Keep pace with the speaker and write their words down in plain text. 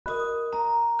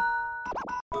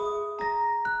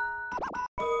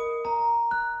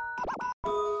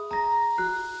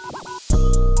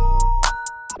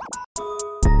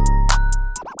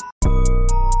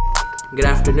Good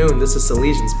afternoon, this is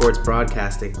Salesian Sports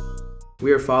Broadcasting.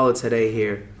 We are followed today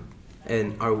here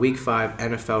in our Week 5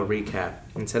 NFL recap.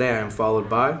 And today I am followed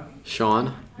by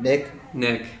Sean. Nick.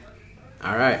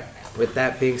 Alright, with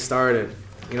that being started,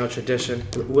 tradition,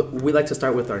 we like to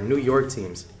start with our New York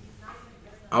teams.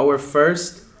 Our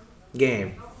first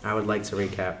game I would like to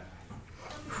recap.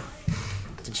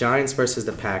 The Giants versus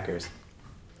the Packers.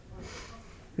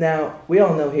 Now, we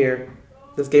all know here,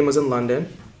 this game was in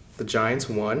London. The Giants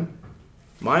won.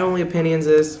 My only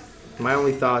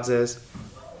thoughts is,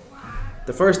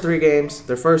 the first 3 games,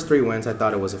 their first 3 wins, I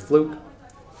thought it was a fluke.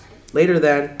 Later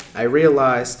then, I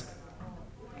realized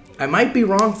I might be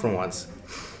wrong for once.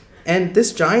 And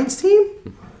this Giants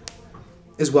team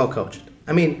is well coached.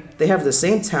 I mean, they have the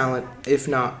same talent, if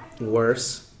not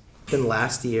worse, than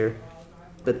last year.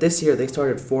 But this year, they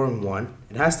started 4-1.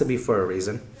 It has to be for a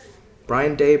reason.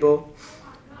 Brian Daboll,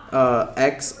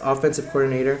 ex-offensive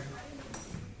coordinator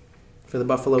for the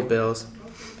Buffalo Bills,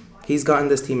 he's gotten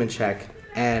this team in check.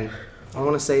 And I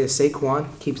want to say is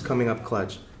Saquon keeps coming up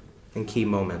clutch in key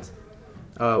moments.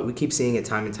 We keep seeing it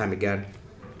time and time again.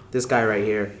 This guy right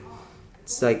here,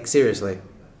 it's like, seriously,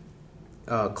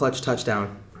 clutch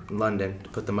touchdown in London to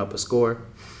put them up a score.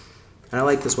 And I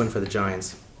like this win for the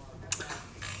Giants.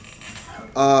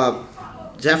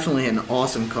 Definitely an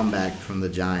awesome comeback from the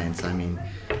Giants. I mean,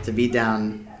 to be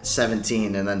down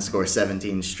 17 and then score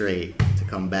 17 straight to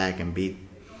come back and beat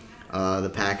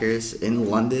the Packers in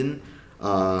London.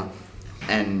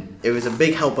 And it was a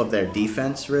big help of their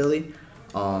defense, really.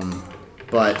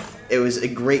 But it was a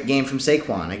great game from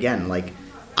Saquon. Again, like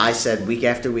I said, week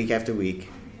after week after week,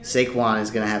 Saquon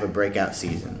is going to have a breakout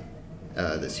season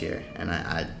this year, and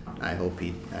I hope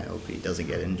he doesn't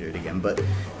get injured again. But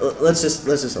let's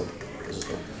just hope.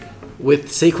 With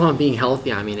Saquon being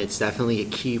healthy, I mean, it's definitely a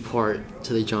key part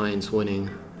to the Giants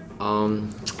winning.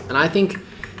 And I think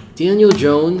Daniel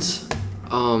Jones,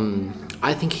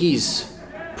 I think he's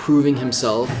proving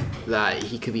himself that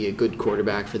he could be a good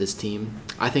quarterback for this team.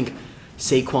 I think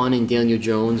Saquon and Daniel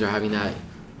Jones are having that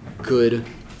good,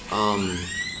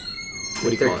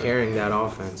 They're carrying that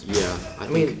offense. Yeah. I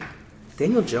mean,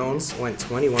 Daniel Jones went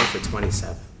 21 for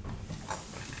 27.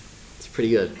 It's pretty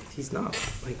good. He's not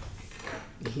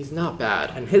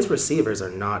bad. And his receivers are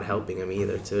not helping him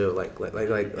either, too. Like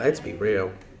let's be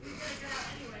real.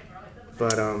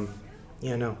 But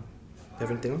no.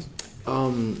 Everything else?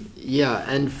 Yeah,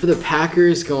 and for the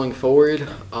Packers going forward,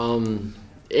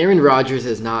 Aaron Rodgers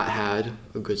has not had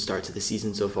a good start to the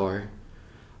season so far.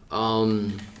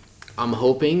 I'm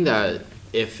hoping that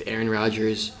if Aaron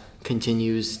Rodgers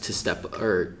continues to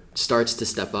starts to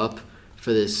step up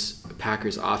for this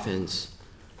Packers offense,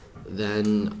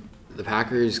 then the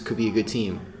Packers could be a good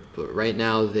team. But right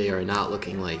now, they are not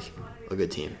looking like a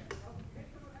good team.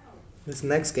 This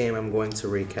next game I'm going to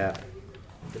recap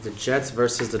is the Jets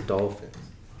versus the Dolphins.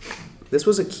 This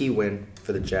was a key win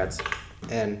for the Jets.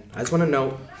 And I just want to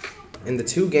note, in the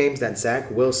 2 games that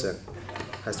Zach Wilson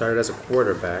has started as a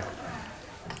quarterback,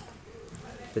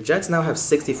 the Jets now have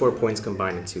 64 points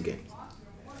combined in 2 games.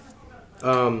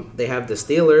 They have the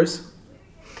Steelers.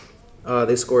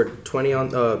 They scored 30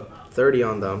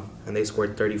 on them, and they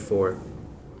scored 34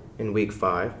 in Week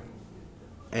 5.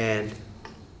 And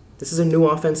this is a new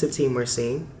offensive team we're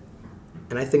seeing,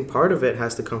 and I think part of it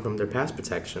has to come from their pass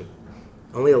protection.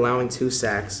 Only allowing 2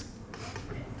 sacks,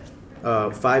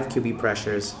 5 QB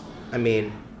pressures. I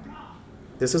mean,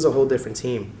 this is a whole different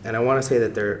team. And I want to say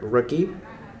that their rookie,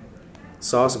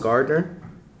 Sauce Gardner,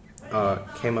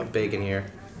 came up big in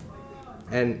here.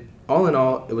 And all in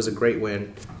all, it was a great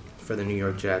win for the New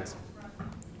York Jets.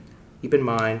 Keep in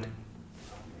mind,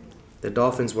 the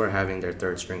Dolphins were having their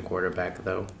 3rd-string quarterback,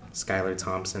 though, Skylar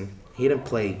Thompson. He didn't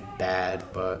play bad,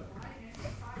 but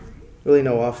really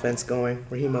no offense going.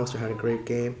 Raheem Mostert had a great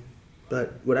game.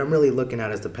 But what I'm really looking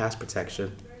at is the pass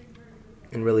protection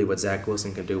and really what Zach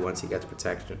Wilson can do once he gets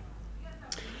protection.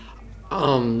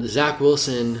 Zach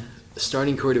Wilson,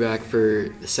 starting quarterback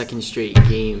for the 2nd straight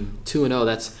game, 2-0,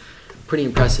 that's pretty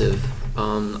impressive.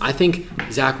 I think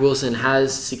Zach Wilson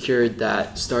has secured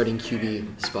that starting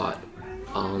QB spot.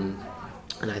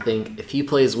 And I think if he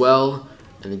plays well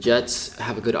and the Jets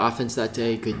have a good offense that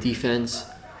day, good defense,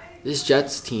 this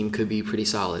Jets team could be pretty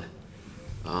solid.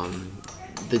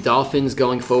 The Dolphins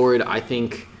going forward, I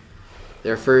think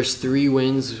their first 3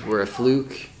 wins were a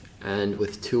fluke, and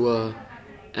with Tua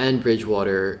and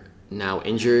Bridgewater now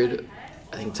injured,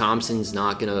 I think Thompson's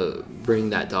not going to bring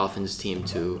that Dolphins team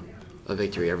to a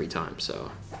victory every time.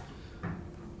 So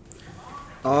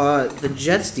The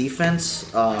Jets'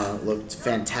 defense looked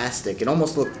fantastic. It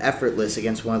almost looked effortless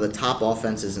against one of the top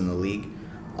offenses in the league.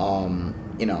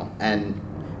 And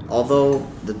although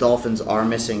the Dolphins are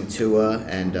missing Tua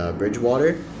and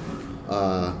Bridgewater,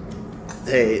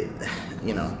 they,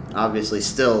 obviously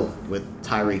still with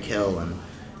Tyreek Hill and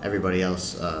everybody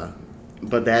else,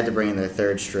 but they had to bring in their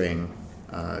third string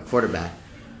quarterback.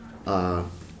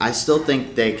 I still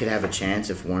think they could have a chance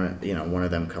if one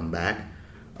of them come back,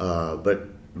 but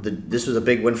this was a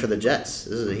big win for the Jets.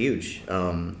 This is a huge,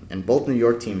 and both New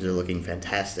York teams are looking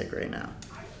fantastic right now.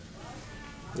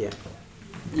 Yeah.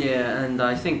 Yeah, and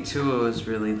I think Tua is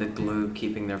really the glue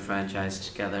keeping their franchise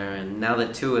together. And now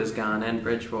that Tua is gone and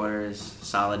Bridgewater's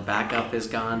solid backup is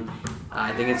gone,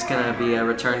 I think it's going to be a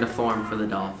return to form for the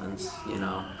Dolphins.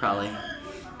 Probably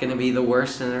going to be the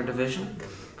worst in their division,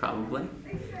 probably.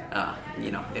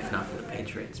 If not for the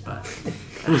Patriots, but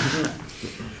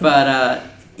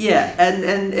yeah,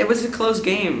 and it was a close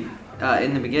game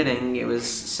in the beginning. It was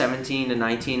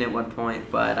 17-19 at one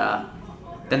point, but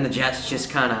then the Jets just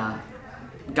kind of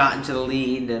got into the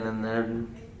lead and then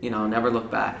never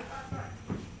looked back.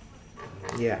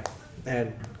 Yeah,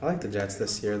 and I like the Jets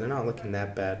this year. They're not looking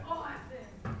that bad.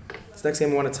 This next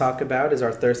game we want to talk about is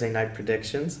our Thursday night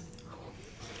predictions.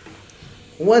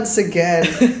 Once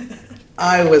again,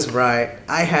 I was right.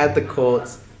 I had the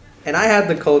Colts. And I had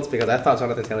the Colts because I thought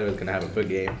Jonathan Taylor was going to have a good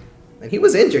game. And he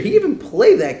was injured. He even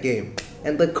played that game.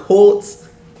 And the Colts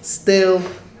still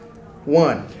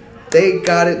won. They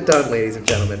got it done, ladies and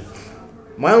gentlemen.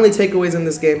 My only takeaways in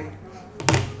this game,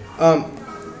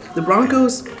 the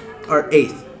Broncos are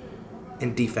 8th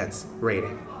in defense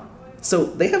rating. So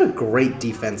they have a great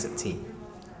defensive team.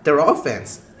 Their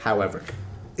offense, however,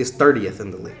 is 30th in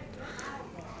the league.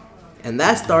 And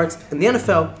that starts, in the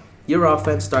NFL, your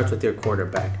offense starts with your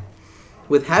quarterback.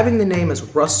 With having the name as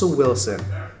Russell Wilson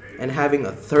and having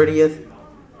a 30th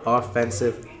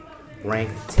offensive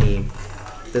ranked team,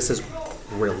 this is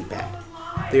really bad.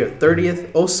 They are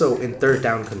 30th also in third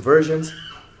down conversions.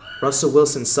 Russell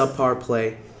Wilson's subpar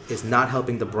play is not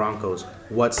helping the Broncos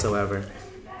whatsoever.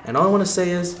 And all I want to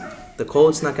say is the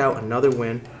Colts snuck out another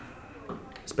win,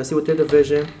 especially with their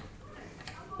division.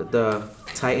 The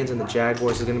Titans and the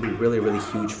Jaguars is going to be really, really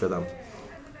huge for them.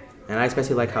 And I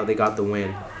especially like how they got the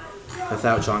win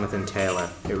without Jonathan Taylor.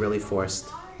 It really forced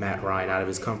Matt Ryan out of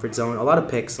his comfort zone. A lot of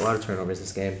picks, a lot of turnovers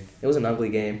this game. It was an ugly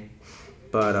game,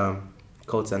 but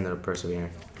Colts ended up persevering.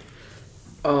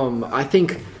 I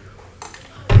think,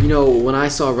 when I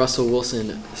saw Russell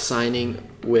Wilson signing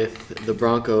with the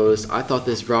Broncos, I thought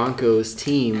this Broncos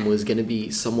team was going to be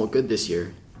somewhat good this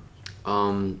year.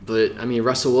 But,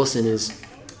 Russell Wilson is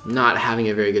not having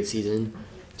a very good season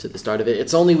to the start of it.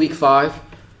 It's only week 5.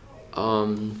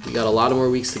 We got a lot more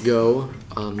weeks to go.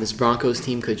 This Broncos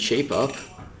team could shape up.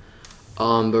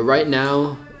 But right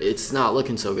now, it's not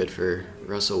looking so good for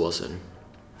Russell Wilson.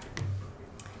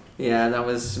 Yeah, that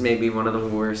was maybe one of the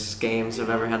worst games I've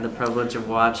ever had the privilege of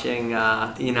watching.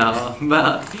 About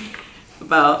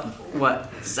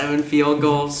 7 field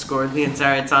goals scored the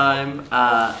entire time.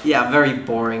 Very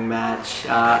boring match.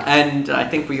 And I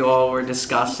think we all were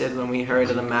disgusted when we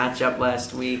heard of the matchup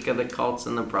last week of the Colts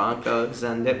and the Broncos,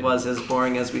 and it was as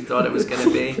boring as we thought it was going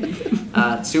to be.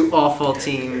 2 awful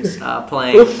teams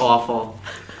playing awful.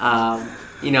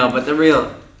 But the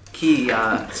real key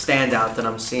standout that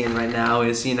I'm seeing right now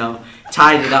is,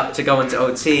 tied it up to go into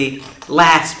OT.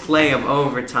 Last play of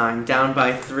overtime, down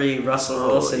by 3. Russell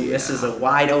Wilson misses a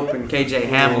wide open KJ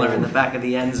Hamler in the back of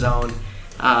the end zone.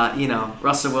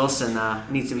 Russell Wilson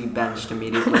needs to be benched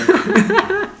immediately.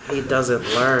 He doesn't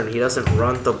learn. He doesn't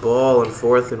run the ball in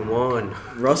 4th and 1.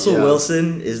 Russell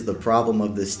Wilson is the problem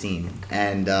of this team,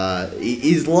 and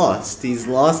he's lost. He's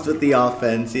lost with the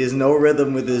offense. He has no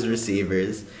rhythm with his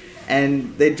receivers,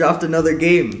 and they dropped another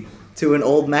game to an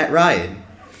old Matt Ryan.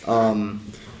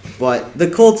 But the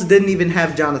Colts didn't even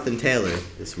have Jonathan Taylor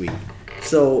this week,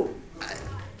 so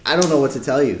I don't know what to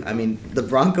tell you. The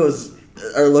Broncos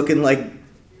are looking like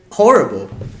horrible,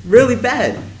 really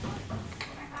bad.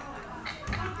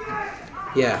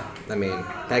 Yeah,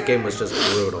 that game was just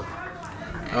brutal.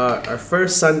 Our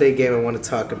first Sunday game I want to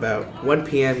talk about, 1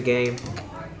 p.m. game.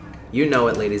 You know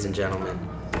it, ladies and gentlemen.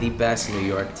 The best New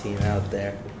York team out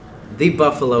there. The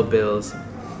Buffalo Bills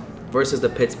versus the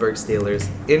Pittsburgh Steelers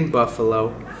in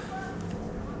Buffalo.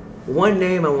 One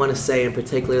name I want to say in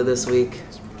particular this week,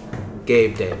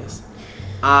 Gabe Davis.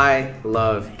 I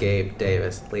love Gabe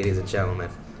Davis, ladies and gentlemen.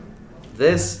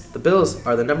 The Bills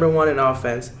are the number 1 in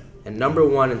offense and number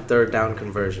 1 in third down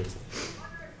conversions.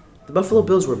 The Buffalo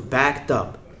Bills were backed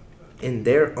up in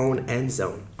their own end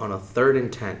zone on a 3rd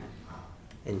and 10.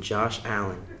 And Josh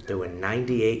Allen threw a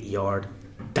 98-yard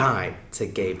dime to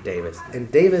Gabe Davis.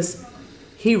 And Davis,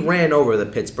 he ran over the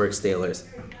Pittsburgh Steelers.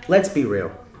 Let's be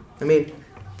real.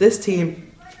 This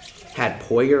team had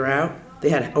Poyer out. They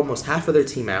had almost half of their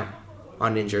team out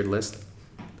on injured list.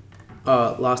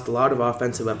 Lost a lot of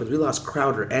offensive weapons. We lost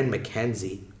Crowder and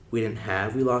McKenzie. We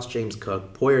lost James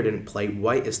Cook. Poyer didn't play.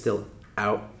 White is still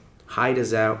out. Hyde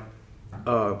is out.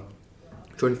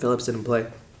 Jordan Phillips didn't play.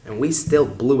 And we still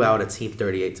blew out a team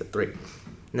 38-3.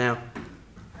 Now,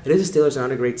 it is the Steelers,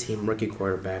 not a great team. Rookie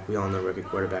quarterback. We all know rookie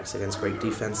quarterbacks against great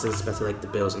defenses, especially like the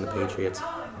Bills and the Patriots,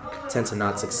 tend to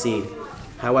not succeed.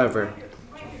 However,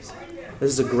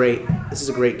 this is a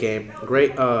great game.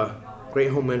 Great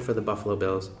home win for the Buffalo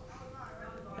Bills.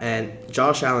 And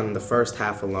Josh Allen in the first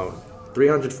half alone,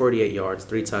 348 yards,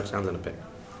 3 touchdowns, and a pick.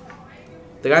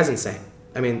 The guy's insane.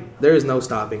 I mean, there is no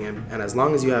stopping him. And as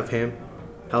long as you have him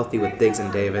healthy with Diggs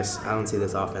and Davis, I don't see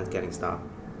this offense getting stopped.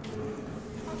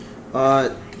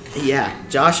 Yeah,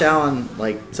 Josh Allen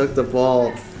took the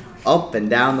ball up and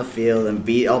down the field and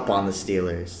beat up on the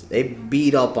Steelers. They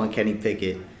beat up on Kenny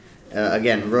Pickett.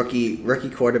 Again, rookie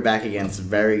quarterback against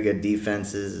very good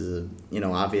defenses.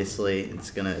 Obviously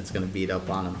it's gonna beat up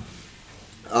on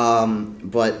him.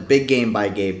 But big game by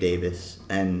Gabe Davis,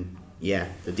 and yeah,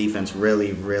 the defense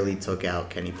really took out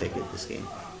Kenny Pickett this game.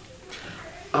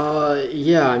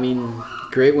 Yeah, I mean,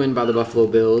 great win by the Buffalo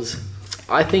Bills.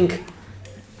 I think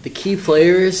the key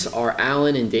players are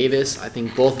Allen and Davis. I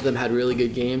think both of them had really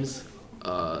good games.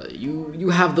 You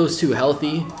have those two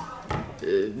healthy.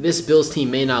 This Bills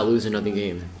team may not lose another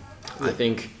game. I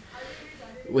think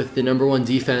with the number one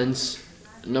defense,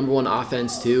 number one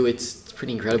offense too, it's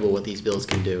pretty incredible what these Bills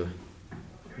can do.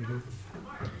 Mm-hmm.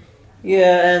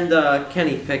 Yeah, and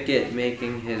Kenny Pickett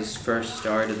making his first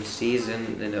start of the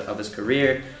season of his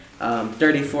career,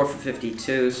 34 for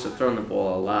 52, so throwing the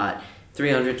ball a lot.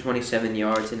 327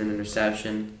 yards and an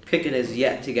interception. Pickett has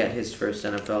yet to get his first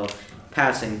NFL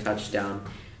passing touchdown.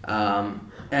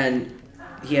 And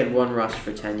he had 1 rush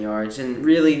for 10 yards. And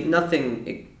really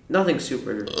nothing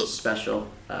super special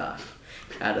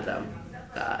out of them.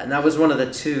 And that was one of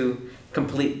the 2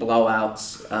 complete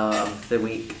blowouts of the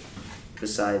week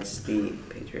besides the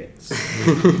Patriots.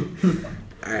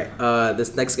 All right,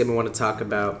 this next game I want to talk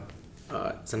about,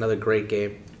 it's another great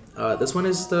game. This one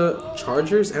is the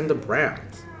Chargers and the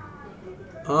Browns.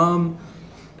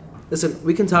 Listen,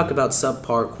 we can talk about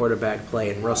subpar quarterback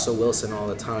play and Russell Wilson all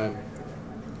the time.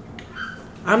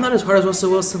 I'm not as hard as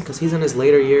Russell Wilson because he's in his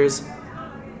later years.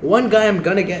 One guy I'm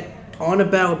going to get on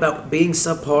about being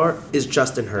subpar is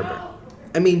Justin Herbert.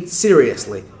 I mean,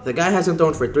 seriously, the guy hasn't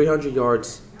thrown for 300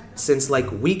 yards since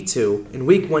week 2. In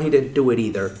week 1, he didn't do it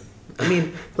either. I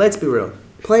mean, let's be real.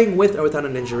 Playing with or without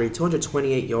an injury,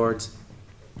 228 yards.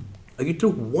 You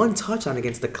threw 1 touchdown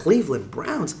against the Cleveland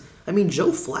Browns. I mean, Joe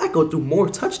Flacco threw more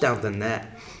touchdowns than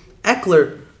that.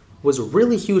 Eckler was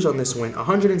really huge on this win.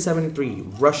 173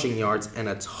 rushing yards and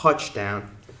a touchdown.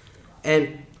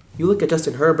 And you look at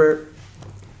Justin Herbert,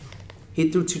 he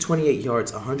threw 228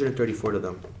 yards, 134 of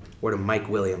them were to Mike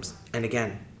Williams. And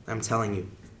again, I'm telling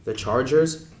you, the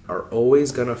Chargers are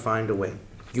always going to find a way.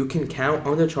 You can count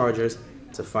on the Chargers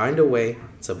to find a way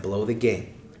to blow the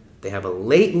game. They have a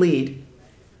late lead.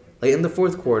 Late in the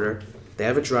fourth quarter, they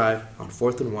have a drive on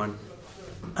 4th and 1,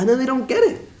 and then they don't get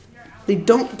it. They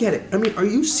don't get it. I mean, are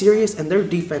you serious? And their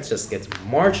defense just gets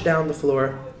marched down the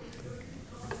floor.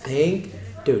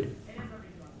 Dude,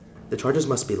 the Chargers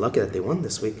must be lucky that they won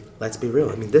this week. Let's be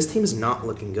real. I mean, this team is not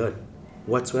looking good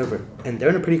whatsoever, and they're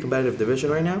in a pretty competitive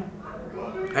division right now.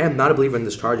 I am not a believer in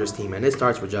this Chargers team, and it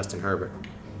starts with Justin Herbert.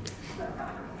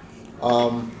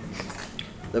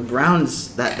 The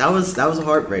Browns, that was a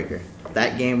heartbreaker.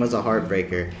 That game was a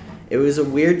heartbreaker. It was a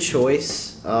weird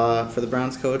choice for the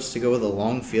Browns coach to go with a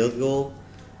long field goal,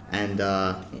 and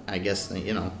I guess it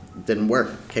didn't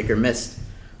work. Kicker missed.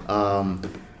 But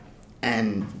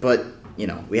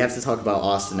we have to talk about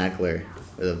Austin Eckler.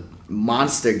 The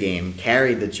monster game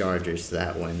carried the Chargers to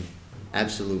that win.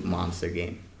 Absolute monster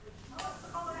game.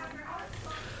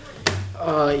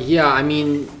 Yeah, I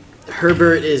mean,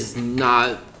 Herbert is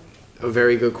not a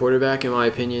very good quarterback in my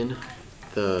opinion.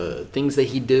 The things that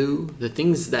he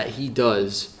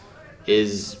does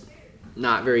is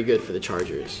not very good for the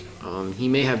Chargers. He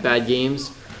may have bad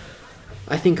games.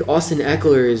 I think Austin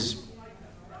Eckler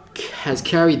has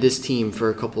carried this team for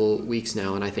a couple weeks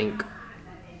now, and I think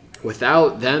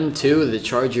without them too, the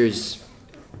Chargers,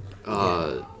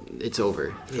 it's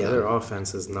over. Yeah, their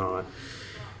offense is not.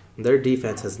 Their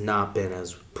defense has not been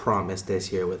as promised this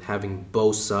year with having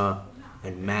Bosa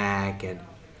and Mack and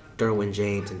Derwin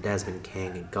James and Desmond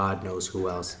King and God knows who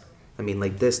else. I mean,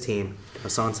 this team,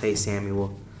 Asante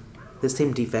Samuel, this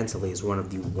team defensively is one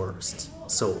of the worst.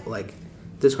 So,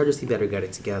 this Chargers team better get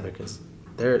it together because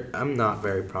I'm not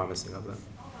very promising of them.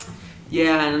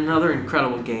 Yeah, and another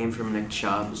incredible game from Nick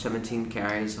Chubb. 17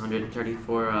 carries,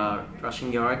 134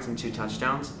 rushing yards, and 2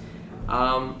 touchdowns.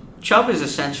 Chubb is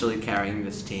essentially carrying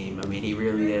this team. I mean, he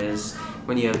really is.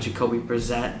 When you have Jacoby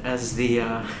Brissett as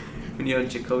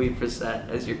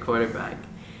your quarterback.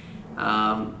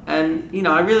 And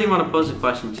I really want to pose a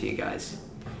question to you guys.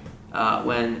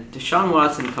 When Deshaun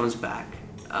Watson comes back,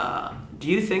 do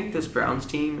you think this Browns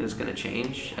team is going to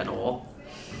change at all?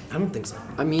 I don't think so.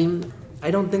 I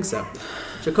don't think so.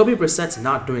 Jacoby Brissett's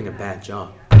not doing a bad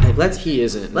job. He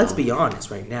isn't. Let's be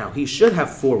honest right now. He should have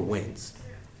 4 wins.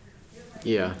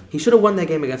 Yeah. He should have won that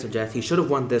game against the Jets. He should have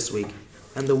won this week.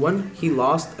 And the one he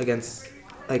lost against,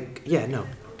 and then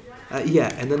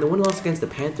the one he lost against the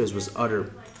Panthers was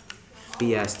utter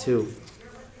BS too.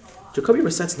 Jacoby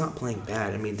Brissett's not playing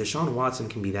bad. I mean, Deshaun Watson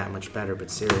can be that much better,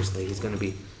 but seriously, he's going to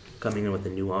be coming in with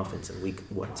a new offense in week,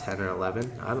 10 or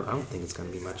 11? I don't think it's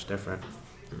going to be much different.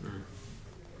 Mm-mm.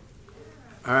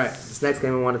 All right, this next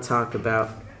game I want to talk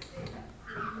about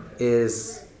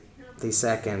is the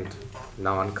second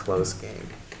non-close game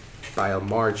by a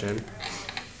margin.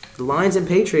 The Lions and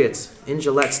Patriots in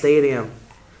Gillette Stadium.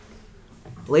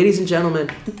 Ladies and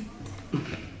gentlemen,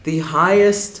 the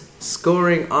highest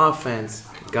scoring offense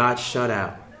got shut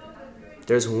out.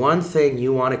 There's one thing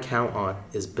you want to count on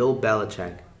is Bill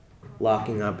Belichick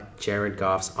locking up Jared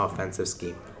Goff's offensive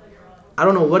scheme. I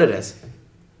don't know what it is.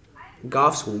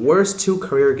 Goff's worst 2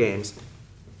 career games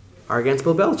are against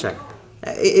Bill Belichick.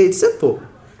 It's simple.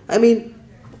 I mean,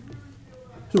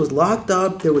 he was locked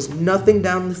up. There was nothing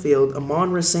down the field.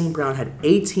 Amon-Ra St. Brown had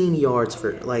 18 yards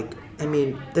for,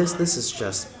 this is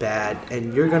just bad.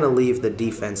 And you're going to leave the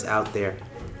defense out there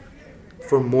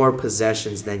for more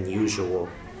possessions than usual.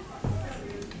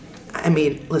 I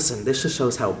mean, listen, this just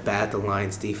shows how bad the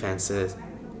Lions defense is.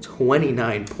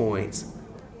 29 points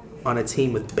on a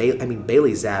team with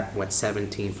Bailey Zapp went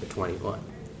 17 for 21.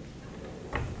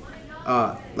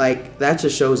 That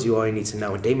just shows you all you need to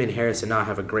know. And Damian Harris did not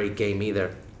have a great game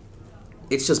either.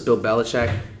 It's just Bill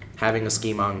Belichick having a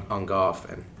scheme on Goff,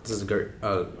 and this is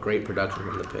a great production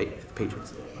from the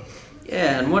Patriots.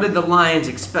 Yeah, and what did the Lions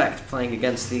expect playing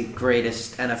against the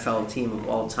greatest NFL team of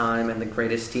all time and the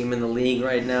greatest team in the league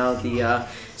right now, the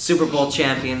Super Bowl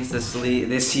champions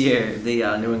this year,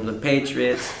 the New England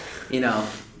Patriots?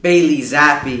 Bailey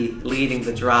Zappi leading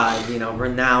the drive,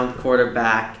 renowned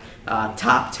quarterback,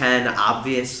 top 10,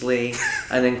 obviously,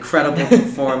 an incredible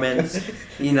performance,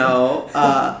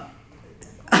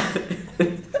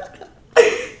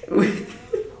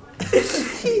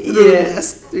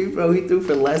 Yes, bro, he threw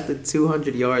for less than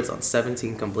 200 yards on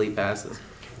 17 complete passes.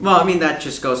 Well, that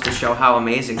just goes to show how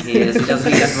amazing he is. He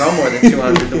doesn't need to throw more than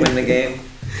 200 to win the game.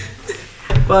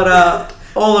 But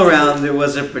all around, it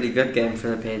was a pretty good game for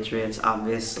the Patriots,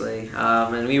 obviously.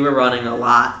 And we were running a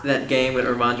lot that game with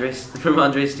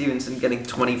Ramondre Stevenson getting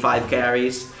 25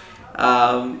 carries.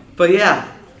 But yeah,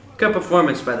 good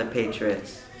performance by the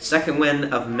Patriots. Second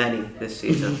win of many this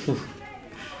season.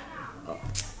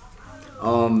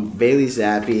 Bailey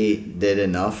Zappi did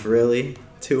enough really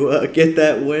to get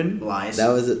that win. Lies. That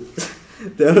was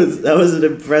an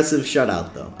impressive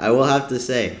shutout though. I will have to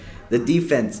say the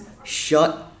defense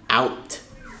shut out.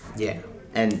 Yeah.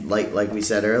 And like we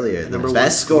said earlier, the Number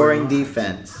best scoring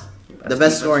defense. The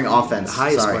best scoring offense. The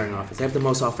highest scoring offense. They have the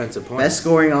most offensive points. Best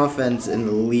scoring offense in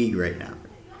the league right now.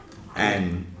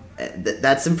 And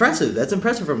that's impressive. That's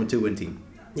impressive from a 2-win team.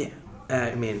 Yeah.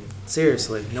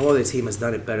 Seriously, no other team has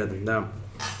done it better than them.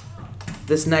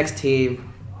 This next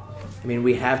team,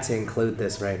 we have to include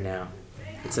this right now.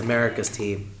 It's America's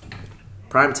team.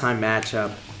 Primetime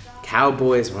matchup,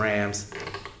 Cowboys-Rams.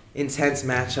 Intense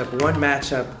matchup. One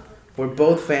matchup where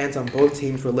both fans on both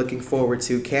teams were looking forward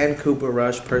to. Can Cooper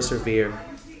Rush persevere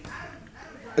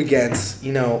against,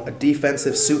 a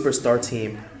defensive superstar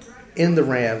team in the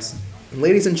Rams? And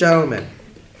ladies and gentlemen,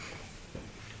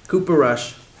 Cooper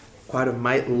Rush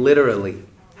might literally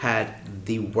had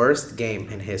the worst game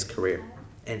in his career,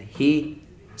 and he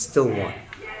still won.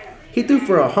 He threw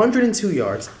for 102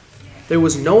 yards. There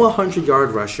was no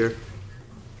 100-yard rusher,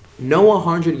 no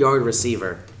 100-yard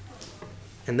receiver,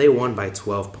 and they won by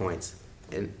 12 points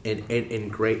in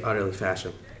great utterly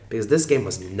fashion because this game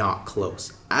was not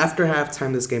close. After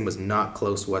halftime, this game was not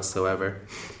close whatsoever.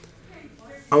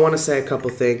 I want to say a couple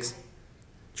things.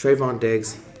 Trayvon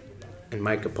Diggs and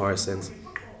Micah Parsons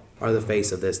are the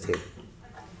face of this team.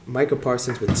 Micah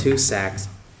Parsons with 2 sacks.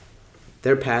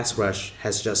 Their pass rush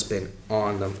has just been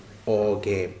on them all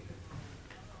game.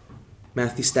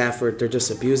 Matthew Stafford, they're just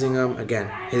abusing him.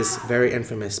 Again, his very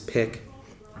infamous pick.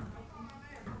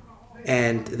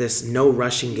 And this no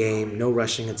rushing game, no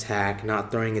rushing attack, not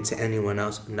throwing it to anyone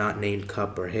else, not named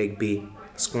Kupp or Higbee.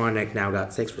 Skwarnek now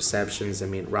got 6 receptions. I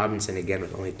mean, Robinson again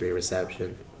with only 3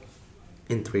 receptions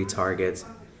in 3 targets.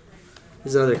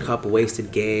 There's another Cup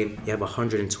wasted game. You have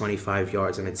 125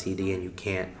 yards on a TD, and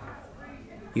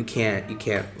you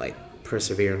can't like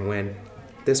persevere and win.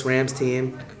 This Rams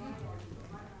team,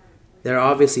 they're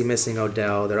obviously missing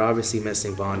Odell. They're obviously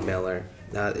missing Von Miller.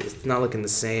 It's not looking the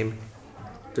same.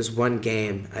 There's one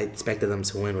game I expected them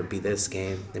to win would be this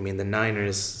game. I mean, the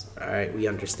Niners, all right, we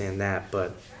understand that,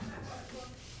 but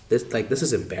this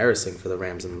is embarrassing for the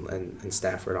Rams and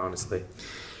Stafford, honestly.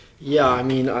 Yeah, I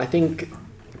mean, I think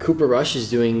Cooper Rush is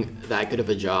doing that good of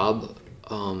a job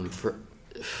for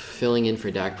filling in for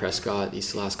Dak Prescott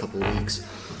these last couple of weeks.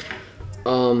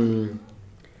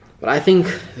 But I think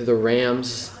the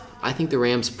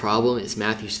Rams' problem is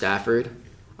Matthew Stafford.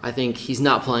 I think he's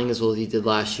not playing as well as he did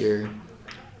last year.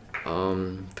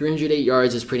 308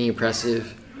 yards is pretty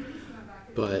impressive,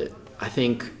 but I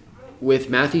think with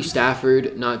Matthew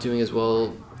Stafford not doing as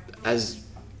well as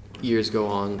years go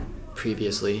on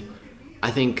previously,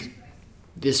 I think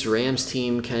this Rams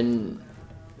team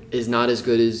is not as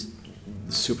good as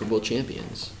the Super Bowl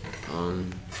champions.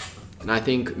 And I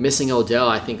think missing Odell,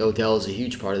 I think Odell is a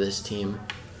huge part of this team.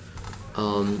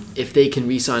 If they can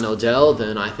re-sign Odell,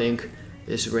 then I think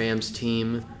this Rams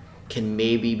team can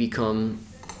maybe become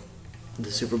the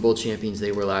Super Bowl champions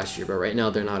they were last year. But right now,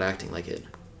 they're not acting like it.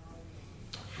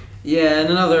 Yeah, and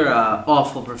another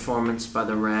awful performance by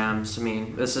the Rams. I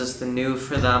mean, this is the new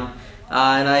for them,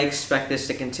 and I expect this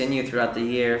to continue throughout the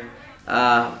year.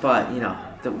 But,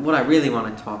 what I really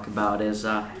want to talk about is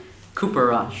Cooper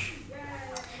Rush.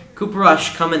 Cooper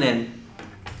Rush coming in,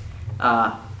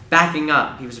 backing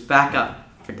up. He was a backup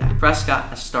for Dak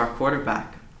Prescott, a star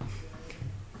quarterback.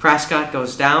 Prescott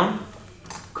goes down,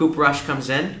 Cooper Rush comes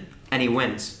in, and he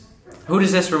wins. Who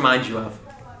does this remind you of?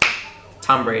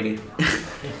 Tom Brady.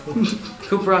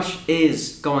 Cooper Rush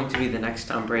is going to be the next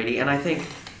Tom Brady, and I think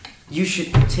you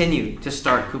should continue to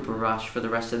start Cooper Rush for the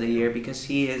rest of the year because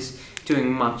he is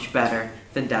doing much better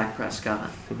than Dak Prescott.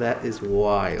 That is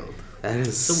wild. That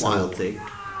is a wild take.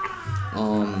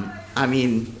 I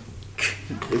mean,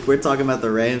 if we're talking about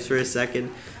the Rams for a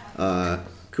second,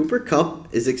 Cooper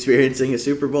Kupp is experiencing a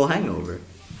Super Bowl hangover.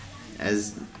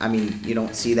 You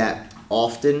don't see that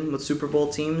often with Super Bowl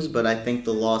teams, but I think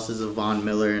the losses of Von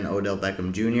Miller and Odell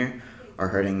Beckham Jr. are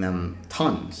hurting them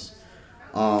tons.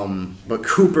 But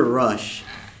Cooper Rush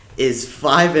is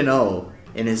 5-0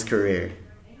 in his career.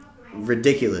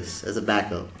 Ridiculous as a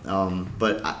backup.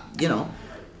 But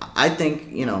I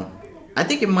think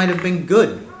it might have been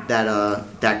good that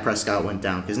Dak Prescott went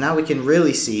down because now we can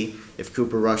really see if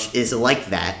Cooper Rush is like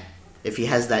that, if he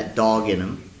has that dog in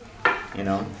him,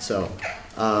 So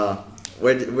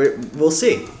we'll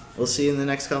see. We'll see in the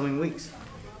next coming weeks.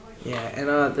 Yeah,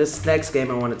 and this next game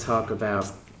I want to talk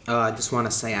about, I just want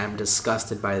to say I'm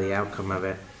disgusted by the outcome of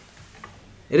it.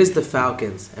 It is the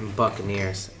Falcons and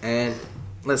Buccaneers. And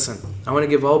listen, I want to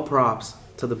give all props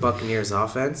to the Buccaneers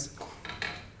offense.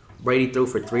 Brady threw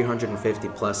for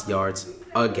 350-plus yards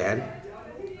again.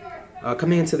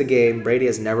 Coming into the game, Brady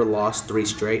has never lost 3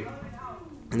 straight.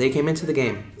 And they came into the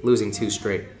game losing 2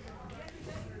 straight,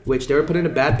 which they were put in a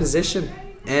bad position.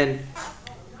 And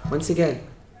once again,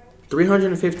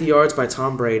 350 yards by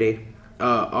Tom Brady.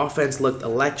 Offense looked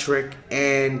electric,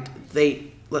 and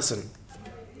the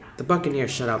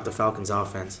Buccaneers shut out the Falcons'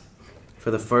 offense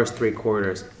for the first 3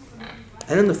 quarters.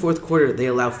 And in the fourth quarter, they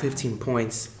allowed 15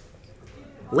 points.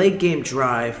 Late game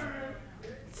drive,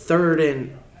 third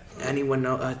and anyone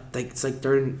know? It's like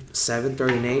 3rd and 7,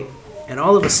 3rd and 8, and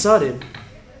all of a sudden,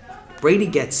 Brady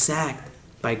gets sacked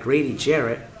by Grady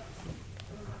Jarrett,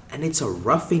 and it's a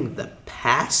roughing the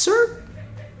passer.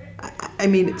 I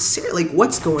mean, seriously, like,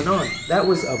 what's going on? That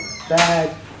was a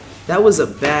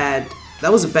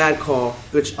bad call,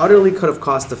 which utterly could have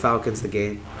cost the Falcons the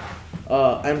game.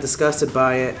 I'm disgusted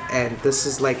by it, and this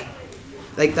is like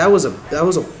that was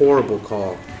a horrible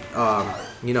call.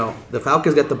 The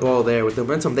Falcons got the ball there with the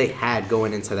momentum they had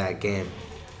going into that game,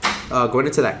 going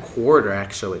into that quarter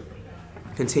actually.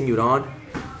 Continued on.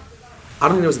 I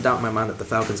don't think there was a doubt in my mind that the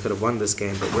Falcons could have won this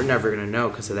game, but we're never gonna know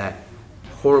because of that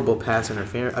horrible pass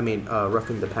interference.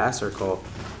 Roughing the passer call,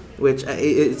 which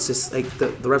it's just like the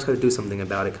refs got to do something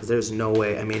about it because there's no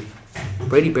way. I mean,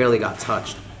 Brady barely got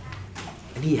touched,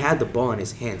 and he had the ball in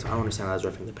his hands. So I don't understand how that's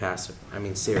roughing the passer. I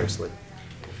mean, seriously.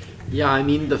 Yeah, I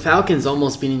mean, the Falcons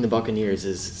almost beating the Buccaneers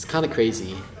is kind of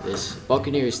crazy. This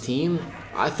Buccaneers team,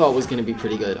 I thought was going to be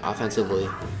pretty good offensively.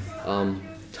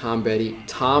 Tom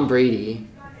Brady,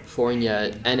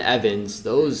 Fournette, and Evans,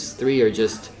 those 3 are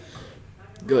just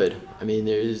good. I mean,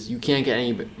 you can't get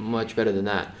any much better than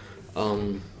that.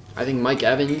 I think Mike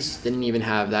Evans didn't even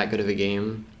have that good of a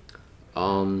game.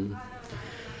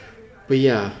 But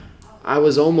yeah, I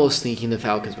was almost thinking the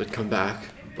Falcons would come back,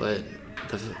 but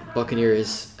the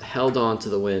Buccaneers held on to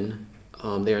the win.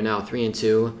 They are now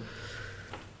 3-2.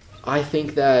 I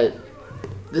think that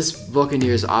this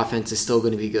Buccaneers offense is still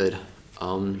going to be good.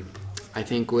 I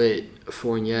think with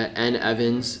Fournette and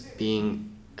Evans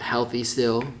being healthy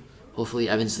still, hopefully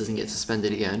Evans doesn't get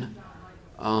suspended again.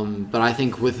 But I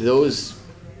think with those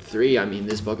three, I mean,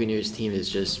 this Buccaneers team is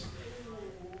just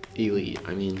elite.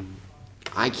 I mean,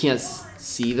 I can't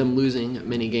see them losing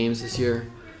many games this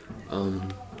year.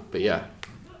 But yeah.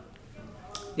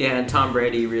 Yeah, and Tom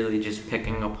Brady really just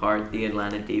picking apart the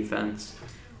Atlanta defense.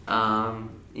 And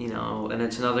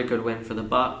it's another good win for the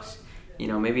Bucs.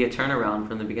 Maybe a turnaround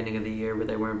from the beginning of the year where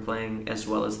they weren't playing as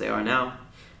well as they are now.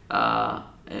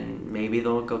 And maybe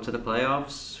they'll go to the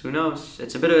playoffs. Who knows?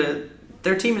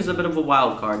 Their team is a bit of a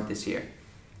wild card this year.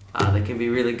 They can be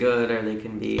really good or they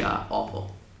can be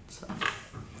awful. So.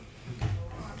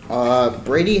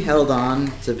 Brady held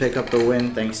on to pick up the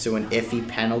win thanks to an iffy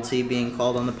penalty being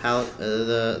called on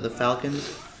the Falcons.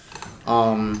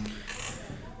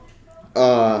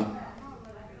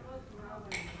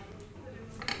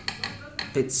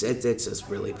 It's just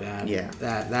really bad. Yeah.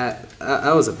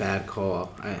 That was a bad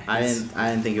call. I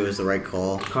didn't think it was the right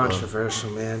call. Controversial,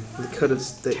 man. They could have.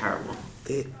 Terrible.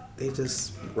 They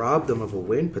just robbed them of a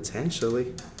win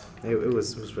potentially. It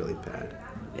was really bad.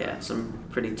 Yeah, some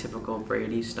pretty typical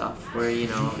Brady stuff where,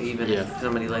 even if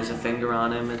somebody lays a finger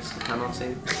on him, it's the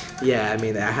penalty. Yeah, I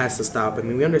mean, that has to stop. I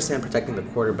mean, we understand protecting the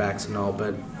quarterbacks and all,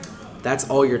 but that's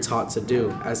all you're taught to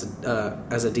do as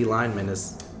a D lineman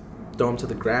is throw him to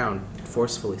the ground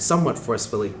somewhat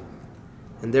forcefully.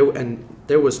 And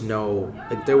there was no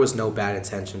bad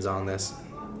intentions on this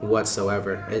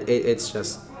whatsoever. It's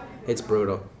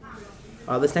brutal.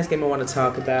 This next game I want to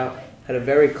talk about had a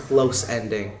very close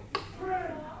ending.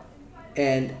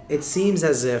 And it seems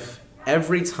as if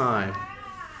every time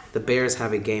the Bears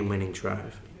have a game-winning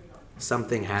drive,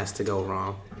 something has to go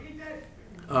wrong.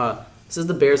 This is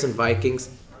the Bears and Vikings.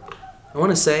 I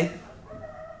want to say,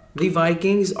 the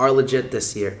Vikings are legit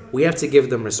this year. We have to give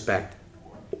them respect.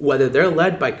 Whether they're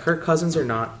led by Kirk Cousins or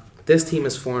not, this team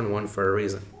is 4-1 for a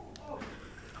reason.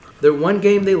 The one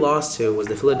game they lost to was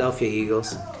the Philadelphia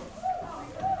Eagles.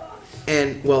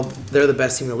 And, well, they're the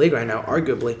best team in the league right now,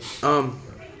 arguably.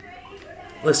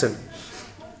 Listen,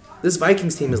 this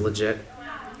Vikings team is legit.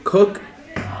 Cook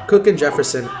and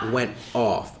Jefferson went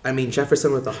off. I mean,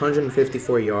 Jefferson with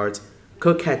 154 yards.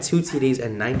 Cook had 2 TDs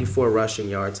and 94 rushing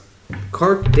yards.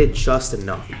 Kirk did just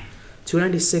enough.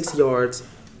 296 yards.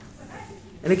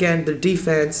 And again, their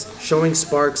defense showing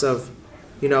sparks of,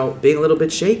 being a little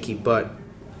bit shaky, but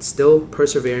still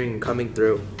persevering and coming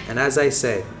through. And as I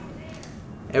say,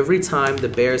 every time the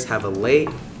Bears have a late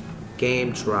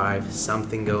game drive,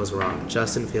 something goes wrong.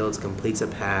 Justin Fields completes a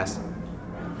pass,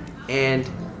 and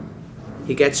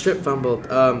he gets strip fumbled.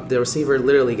 The receiver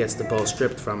literally gets the ball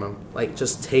stripped from him,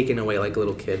 just taken away like a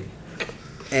little kid.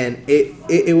 And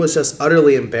it was just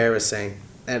utterly embarrassing.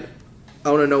 And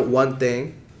I want to note one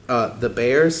thing. The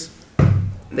Bears,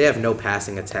 they have no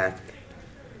passing attack.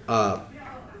 The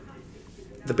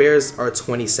Bears are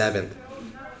 27th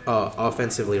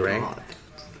offensively ranked.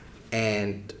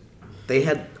 And they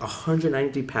had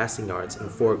 193 passing yards in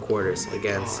 4 quarters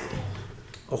against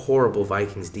a horrible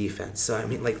Vikings defense. So, I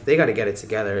mean, they got to get it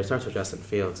together. It starts with Justin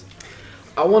Fields.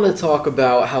 I want to talk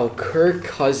about how Kirk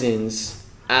Cousins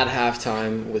at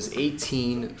halftime was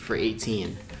 18 for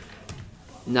 18.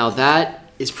 Now,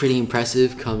 that is pretty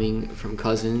impressive coming from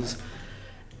Cousins.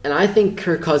 And I think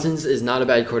Kirk Cousins is not a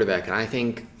bad quarterback. And I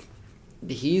think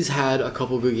he's had a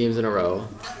couple good games in a row.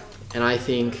 And I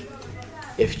think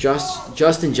if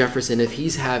Justin Jefferson, if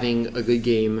he's having a good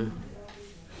game,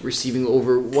 receiving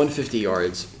over 150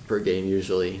 yards per game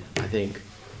usually, I think.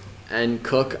 And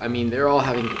Cook, I mean, they're all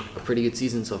having a pretty good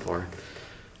season so far.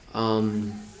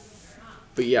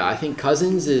 But yeah, I think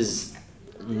Cousins is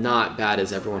not bad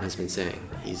as everyone has been saying.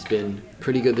 He's been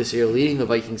pretty good this year, leading the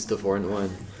Vikings to 4-1.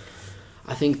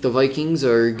 I think the Vikings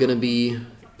are going to be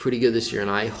pretty good this year, and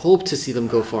I hope to see them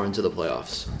go far into the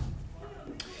playoffs.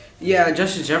 Yeah,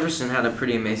 Justin Jefferson had a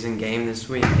pretty amazing game this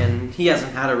week, and he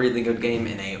hasn't had a really good game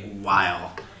in a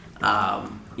while.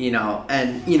 He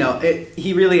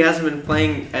really hasn't been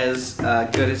playing as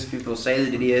good as people say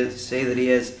that he is.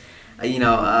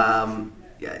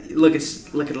 Look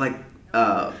at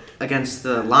against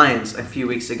the Lions a few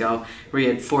weeks ago, where he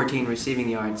had 14 receiving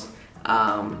yards.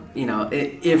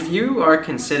 If you are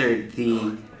considered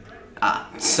the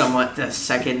somewhat the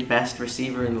second best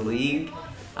receiver in the league,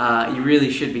 you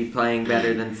really should be playing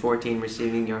better than 14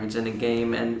 receiving yards in a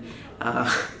game. And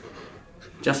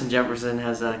Justin Jefferson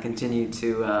has continued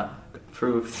to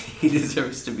prove he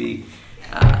deserves to be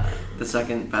the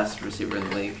second best receiver in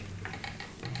the league.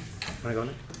 Want to go,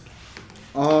 Nick?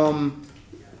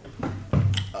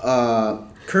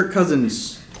 Kirk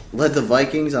Cousins led the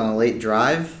Vikings on a late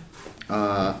drive.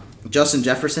 Justin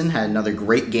Jefferson had another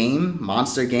great game,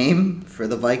 monster game for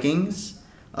the Vikings.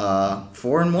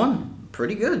 4-1,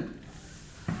 pretty good.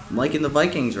 I'm liking the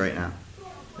Vikings right now.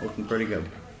 Looking pretty good.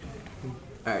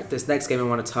 All right, this next game I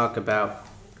want to talk about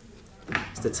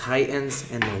is the Titans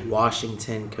and the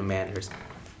Washington Commanders.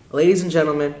 Ladies and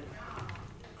gentlemen,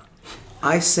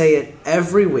 I say it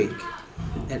every week,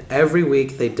 and every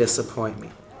week they disappoint me.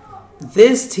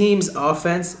 This team's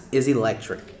offense is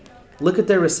electric. Look at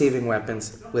their receiving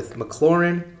weapons with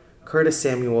McLaurin, Curtis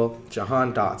Samuel,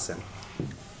 Jahan Dotson.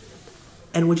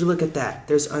 And would you look at that?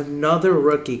 There's another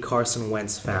rookie Carson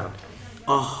Wentz found.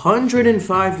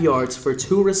 105 yards for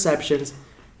 2 receptions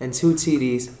and 2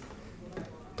 TDs.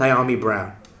 Diami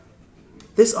Brown.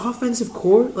 This offensive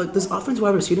core, this offensive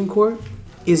wide receiving core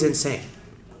is insane.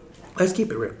 Let's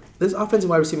keep it real. This offensive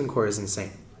wide receiving core is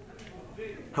insane.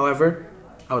 However,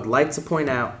 I would like to point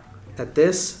out that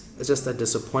this is just a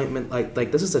disappointment.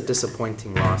 This is a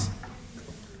disappointing loss.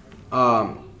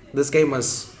 This game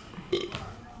was,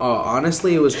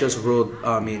 honestly, it was just ruled.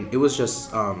 It was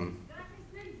just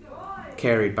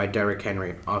carried by Derrick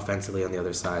Henry offensively on the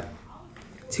other side.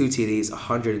 2 TDs,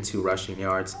 102 rushing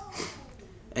yards,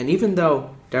 and even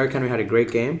though Derrick Henry had a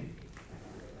great game,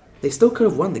 they still could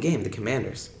have won the game. The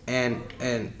Commanders and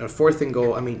a 4th and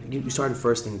goal. You started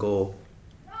 1st and goal.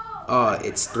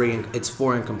 It's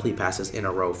 4 incomplete passes in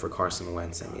a row for Carson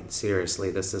Wentz.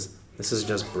 Seriously, this is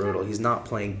just brutal. He's not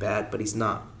playing bad, but he's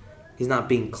not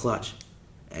being clutch.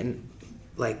 And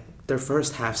their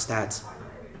first half stats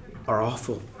are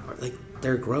awful.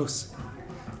 They're gross.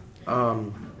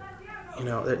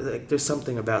 There's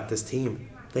something about this team.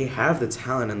 They have the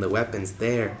talent and the weapons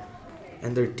there,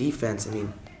 and their defense.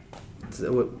 Dude,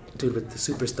 with the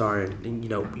superstar, and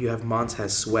you have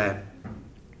Montez Sweat,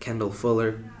 Kendall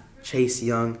Fuller, Chase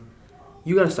Young.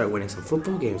 You gotta start winning some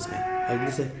football games, man.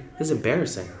 This is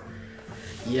embarrassing.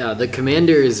 Yeah, the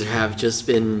Commanders have just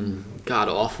been god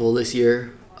awful this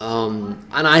year, and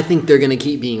I think they're gonna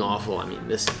keep being awful. I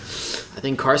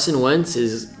think Carson Wentz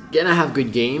is gonna have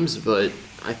good games, but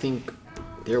I think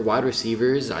their wide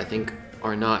receivers,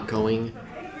 are not going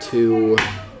to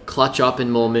clutch up in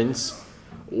moments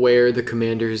where the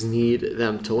Commanders need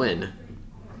them to win.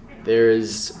 They're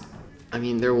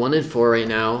 1-4 right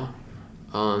now.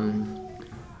 I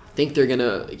think they're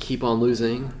gonna keep on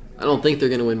losing. I don't think they're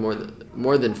gonna win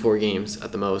more than 4 games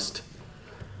at the most.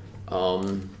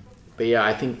 But yeah,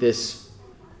 I think this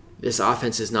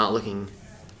offense is not looking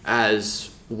as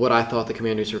what I thought the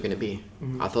Commanders were gonna be.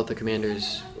 Mm-hmm. I thought the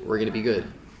Commanders were gonna be good.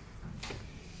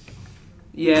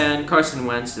 Yeah, and Carson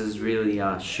Wentz is really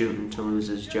shooting to lose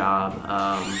his job.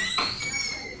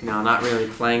 Not really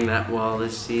playing that well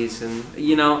this season.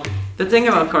 The thing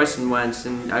about Carson Wentz,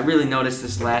 and I really noticed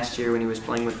this last year when he was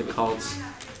playing with the Colts,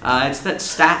 it's that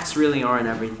stats really aren't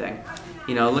everything.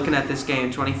 Looking at this game,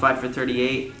 25 for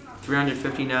 38,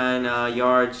 359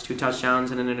 yards, 2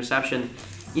 touchdowns, and an interception.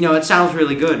 It sounds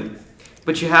really good.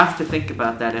 But you have to think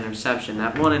about that interception.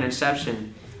 That one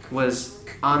interception was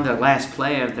on the last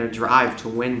play of their drive to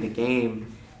win the game.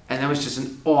 And that was just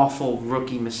an awful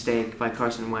rookie mistake by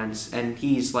Carson Wentz. And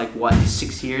he's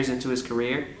 6 years into his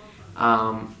career.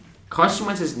 Carson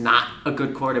Wentz is not a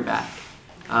good quarterback.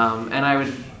 And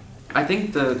I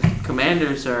think the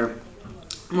Commanders are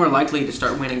more likely to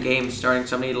start winning games starting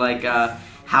somebody like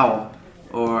Howell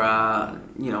or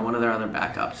one of their other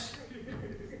backups.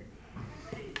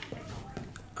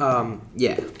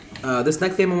 This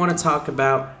next game I want to talk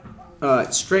about,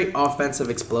 straight offensive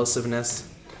explosiveness.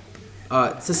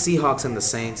 It's the Seahawks and the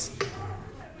Saints.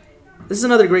 This is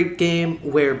another great game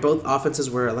where both offenses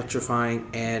were electrifying,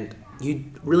 and you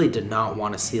really did not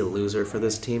want to see a loser for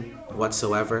this team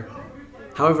whatsoever.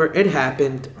 However, it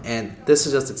happened, and this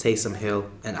is just a Taysom Hill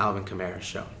and Alvin Kamara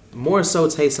show. More so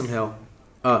Taysom Hill.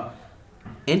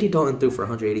 Andy Dalton threw for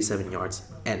 187 yards,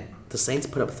 and the Saints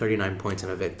put up 39 points in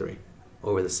a victory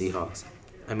over the Seahawks.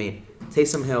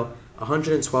 Taysom Hill,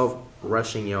 112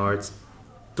 rushing yards,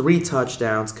 3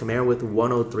 touchdowns, Kamara with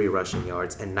 103 rushing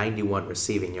yards and 91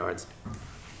 receiving yards.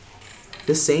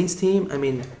 This Saints team,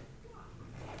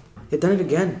 they've done it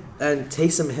again. And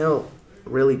Taysom Hill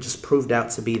really just proved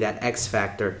out to be that X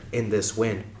factor in this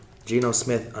win. Geno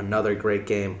Smith, another great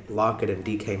game. Lockett and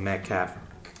DK Metcalf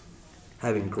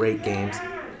having great games.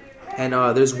 And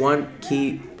there's one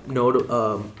key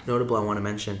notable I want to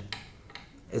mention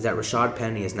is that Rashad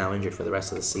Penny is now injured for the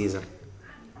rest of the season.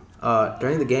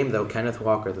 During the game, though, Kenneth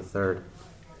Walker III,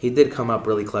 he did come up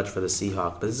really clutch for the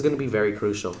Seahawks, but this is going to be very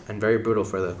crucial and very brutal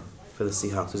for the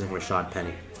Seahawks losing Rashad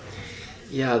Penny.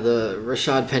 Yeah, the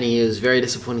Rashad Penny is very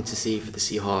disappointing to see for the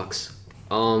Seahawks.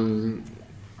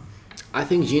 I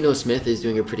think Geno Smith is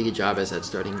doing a pretty good job as that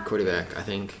starting quarterback. I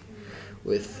think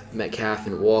with Metcalf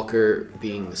and Walker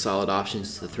being solid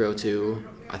options to throw to,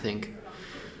 I think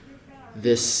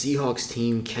this Seahawks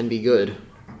team can be good.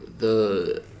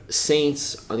 The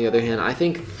Saints, on the other hand, I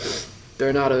think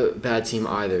they're not a bad team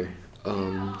either.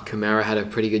 Kamara had a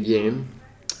pretty good game.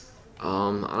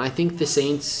 And I think the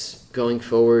Saints going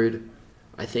forward,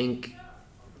 I think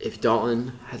if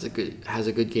Dalton has a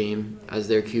good game as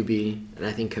their QB, and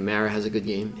I think Kamara has a good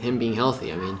game, him being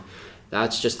healthy, I mean,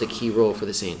 that's just a key role for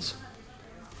the Saints.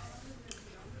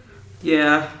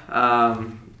 Yeah,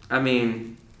 I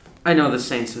mean, I know the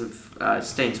Saints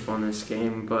won this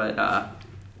game, but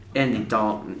Andy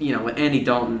Dalton, with Andy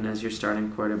Dalton as your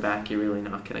starting quarterback, you're really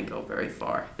not going to go very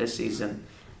far this season.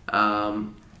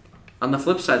 On the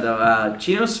flip side, though,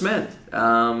 Geno Smith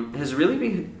has really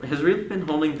been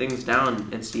holding things down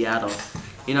in Seattle.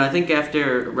 I think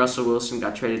after Russell Wilson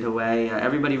got traded away,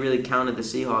 everybody really counted the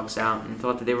Seahawks out and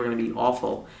thought that they were going to be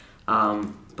awful.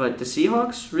 But the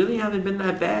Seahawks really haven't been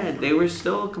that bad. They were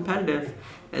still competitive.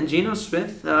 And Geno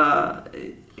Smith, I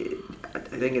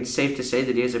think it's safe to say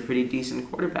that he is a pretty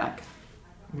decent quarterback.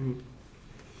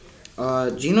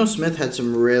 Geno Smith had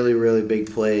some really, really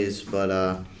big plays,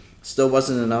 but still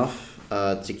wasn't enough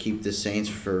to keep the Saints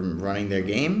from running their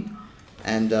game.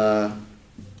 And,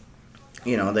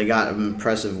 they got an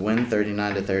impressive win,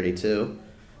 39-32.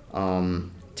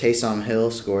 Taysom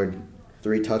Hill scored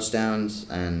 3 touchdowns,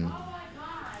 and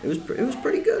it was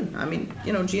pretty good. I mean,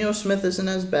 Geno Smith isn't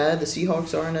as bad. The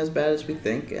Seahawks aren't as bad as we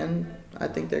think, and I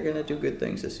think they're going to do good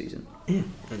things this season. Yeah,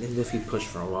 and even if he pushed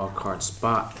for a wild card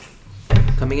spot.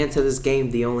 Coming into this game,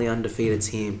 the only undefeated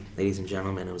team, ladies and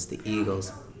gentlemen, it was the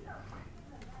Eagles.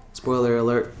 Spoiler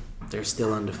alert, they're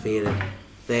still undefeated.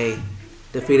 They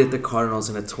defeated the Cardinals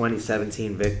in a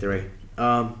 2017 victory.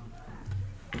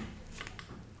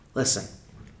 Listen,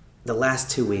 the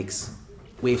last 2 weeks,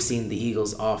 we've seen the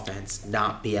Eagles' offense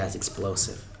not be as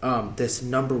explosive. This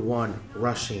number 1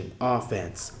 rushing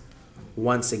offense,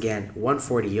 once again,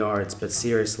 140 yards, but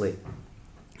seriously,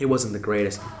 it wasn't the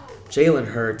greatest. Jalen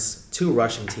Hurts, 2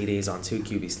 rushing TDs on 2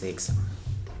 QB sneaks.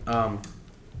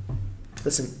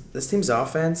 Listen, this team's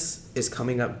offense is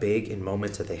coming up big in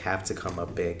moments that they have to come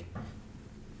up big.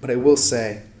 But I will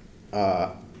say,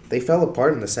 they fell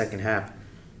apart in the second half.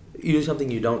 Usually something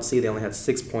you don't see. They only had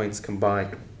 6 points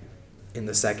combined in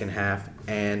the second half.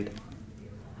 And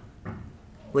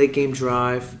late game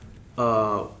drive,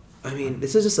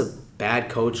 this is just a bad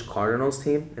coach Cardinals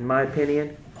team, in my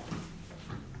opinion.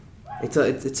 It's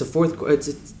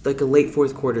like a late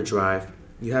fourth quarter drive.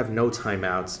 You have no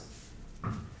timeouts.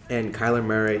 And Kyler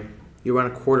Murray, you run a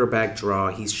quarterback draw.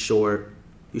 He's short.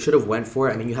 You should have went for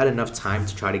it. I mean, you had enough time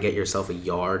to try to get yourself a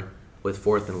yard with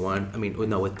 4th and 1.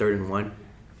 With 3rd and 1.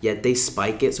 Yet they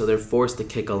spike it, so they're forced to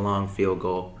kick a long field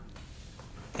goal.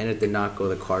 And it did not go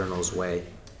the Cardinals' way.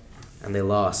 And they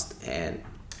lost. And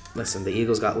listen, the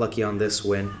Eagles got lucky on this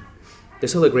win. They're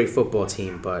still a great football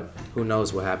team, but who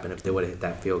knows what happened if they would have hit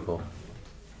that field goal.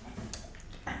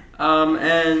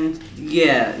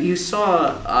 You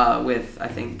saw with, I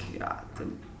think, the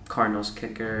Cardinals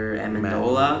kicker,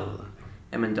 Amendola.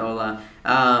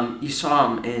 You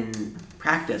saw him in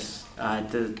practice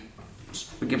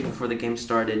before the game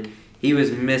started. He was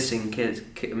missing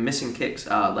kicks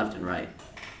left and right.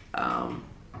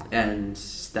 And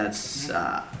that's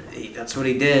what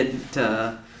he did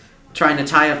to trying to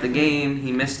tie up the game.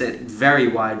 He missed it very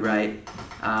wide right.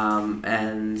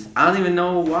 And I don't even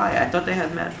know why. I thought they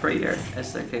had Matt Prater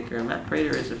as their kicker. Matt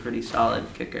Prater is a pretty solid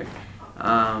kicker.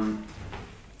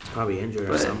 Probably injured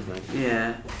or something.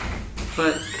 Yeah.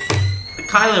 But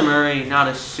Kyler Murray, not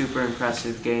a super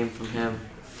impressive game from him.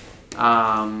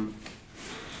 And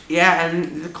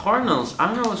the Cardinals, I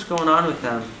don't know what's going on with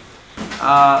them.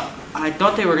 I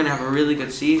thought they were going to have a really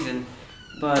good season,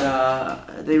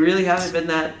 but they really haven't been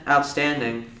that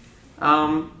outstanding.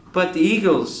 But the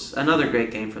Eagles, another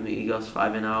great game from the Eagles,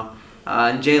 5-0.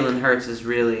 And Jalen Hurts is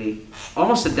really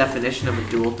almost a definition of a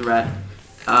dual threat.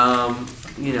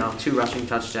 2 rushing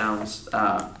touchdowns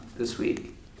this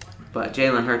week. But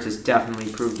Jalen Hurts has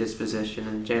definitely proved his position,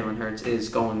 and Jalen Hurts is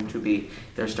going to be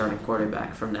their starting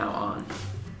quarterback from now on.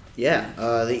 Yeah,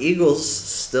 the Eagles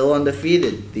still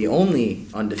undefeated, the only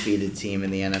undefeated team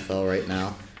in the NFL right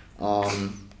now.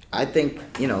 I think,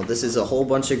 this is a whole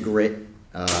bunch of grit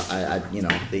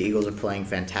The Eagles are playing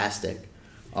fantastic.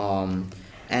 And,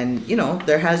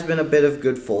 there has been a bit of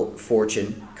good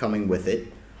fortune coming with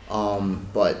it.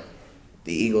 But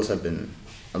the Eagles have been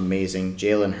amazing.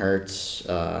 Jalen Hurts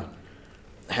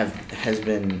has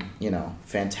been,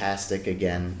 fantastic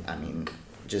again. I mean,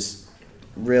 just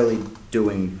really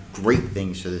doing great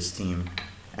things for this team.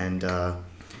 And, the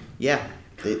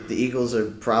Eagles are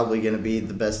probably going to be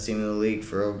the best team in the league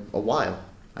for a while,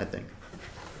 I think.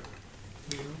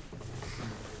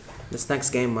 This next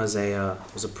game was a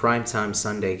primetime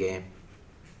Sunday game.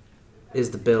 The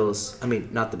Bengals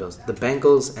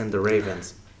and the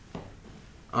Ravens.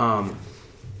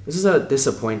 This is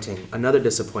another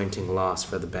disappointing loss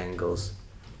for the Bengals.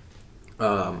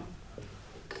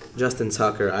 Justin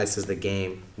Tucker ices the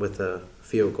game with a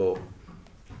field goal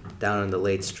down in the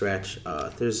late stretch.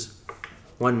 There's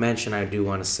one mention I do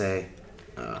want to say.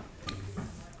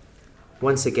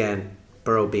 Once again,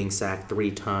 Burrow being sacked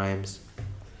 3 times.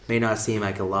 May not seem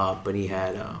like a lot, but he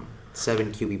had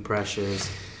 7 QB pressures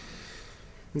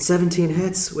and 17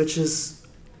 hits, which is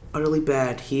utterly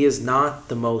bad. He is not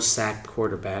the most sacked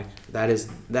quarterback. That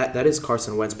is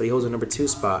Carson Wentz, but he holds a number 2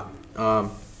 spot.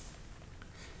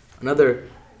 Another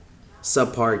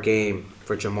subpar game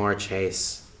for Jamar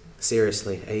Chase.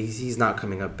 Seriously, he's not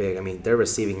coming up big. I mean, their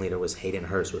receiving leader was Hayden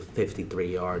Hurst with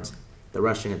 53 yards. The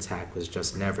rushing attack was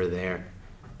just never there.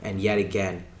 And yet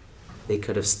again, they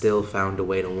could have still found a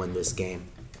way to win this game.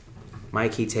 My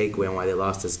key takeaway on why they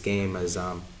lost this game is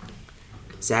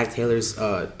Zach Taylor's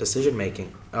decision-making,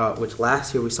 which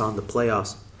last year we saw in the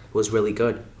playoffs was really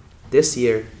good. This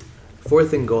year,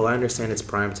 4th and goal, I understand it's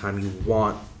prime time. You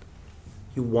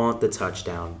want the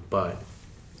touchdown, but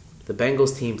the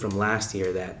Bengals team from last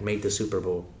year that made the Super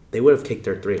Bowl, they would have kicked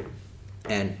their 3.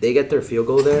 And they get their field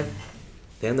goal there,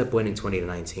 they end up winning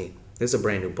 20-19. This is a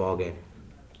brand new ball game.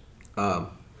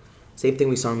 Same thing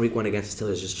we saw in week 1 against the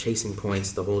Steelers, just chasing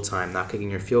points the whole time, not kicking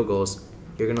your field goals.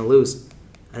 You're going to lose.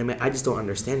 I mean, I just don't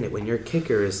understand it. When your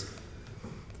kicker is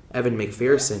Evan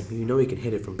McPherson, you know he can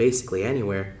hit it from basically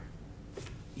anywhere.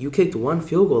 You kicked 1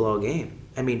 field goal all game.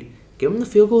 I mean, give him the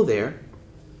field goal there.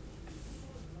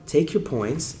 Take your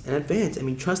points and advance. I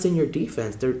mean, trust in your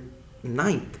defense. They're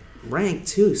 9th ranked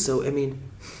too. So, I mean,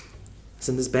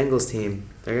 in this Bengals team,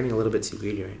 they're getting a little bit too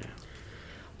greedy right now.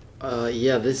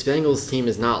 This Bengals team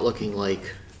is not looking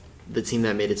like the team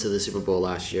that made it to the Super Bowl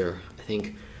last year. I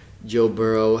think Joe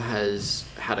Burrow has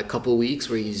had a couple weeks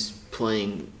where he's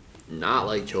playing not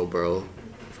like Joe Burrow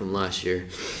from last year.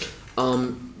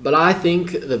 But I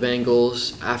think the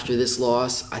Bengals, after this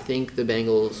loss, I think the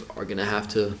Bengals are going to have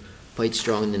to fight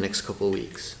strong in the next couple of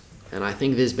weeks. And I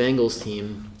think this Bengals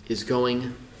team is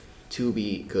going to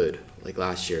be good, like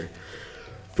last year.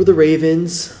 For the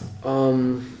Ravens,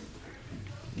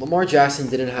 Lamar Jackson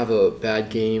didn't have a bad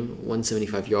game,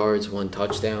 175 yards, 1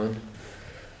 touchdown.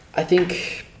 I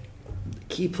think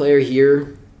key player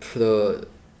here for the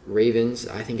Ravens,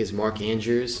 I think, is Mark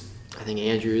Andrews. I think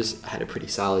Andrews had a pretty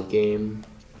solid game.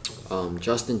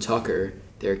 Justin Tucker,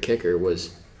 their kicker,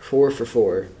 was 4 for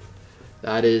 4.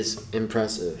 That is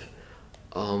impressive.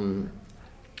 And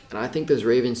I think this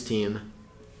Ravens team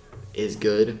is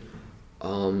good.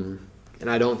 And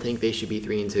I don't think they should be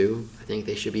 3-2. I think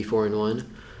they should be 4-1.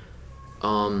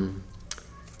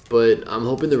 But I'm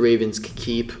hoping the Ravens can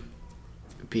keep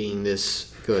being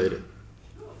this good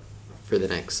for the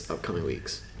next upcoming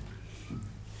weeks.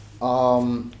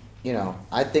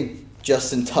 I think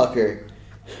Justin Tucker,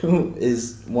 who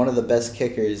is one of the best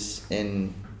kickers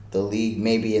in the league,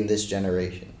 maybe in this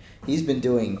generation, he's been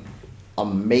doing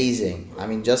amazing. I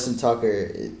mean, Justin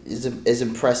Tucker is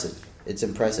impressive. It's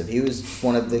impressive. He was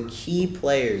one of the key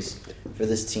players for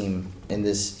this team in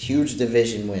this huge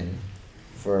division win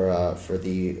for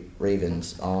the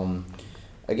Ravens.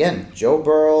 Again, Joe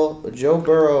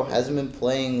Burrow hasn't been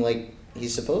playing like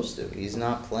he's supposed to. He's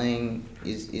not playing.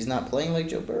 He's not playing like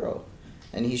Joe Burrow,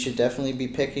 and he should definitely be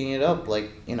picking it up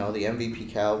like the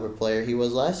MVP caliber player he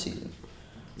was last season.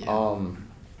 Yeah.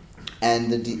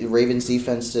 And the Ravens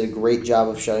defense did a great job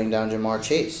of shutting down Jamar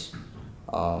Chase.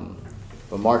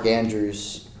 But Mark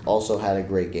Andrews also had a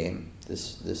great game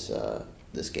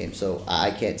this game, so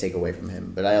I can't take away from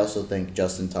him. But I also think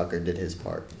Justin Tucker did his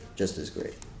part just as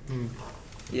great.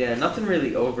 Yeah, nothing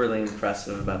really overly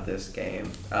impressive about this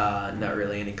game. Not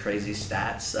really any crazy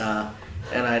stats.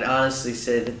 And I'd honestly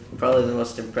say that probably the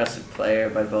most impressive player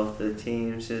by both the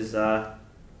teams is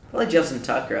probably Justin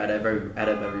Tucker out of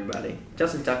everybody.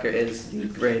 Justin Tucker is the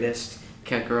greatest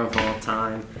kicker of all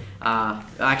time.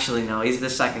 Actually, no, he's the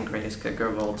second greatest kicker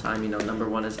of all time. Number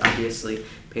 1 is obviously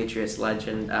Patriots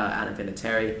legend Adam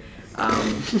Vinatieri.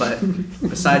 But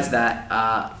besides that,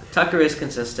 Tucker is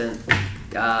consistent.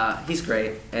 he's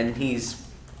great, and he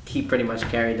pretty much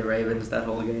carried the Ravens that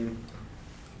whole game.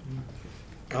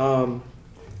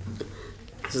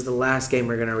 This is the last game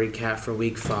we're gonna recap for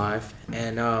Week 5,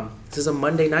 and this is a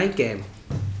Monday night game.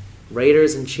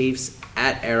 Raiders and Chiefs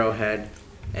at Arrowhead,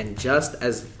 and just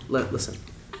as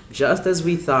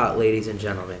we thought, ladies and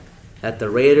gentlemen, that the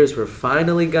Raiders were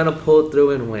finally gonna pull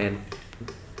through and win,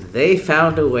 they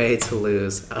found a way to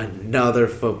lose another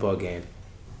football game.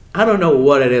 I don't know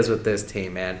what it is with this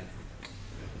team, man.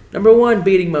 Number one,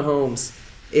 beating Mahomes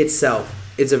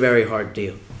itself is a very hard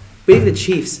deal. Beating the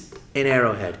Chiefs in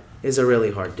Arrowhead is a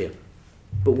really hard deal.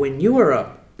 But when you are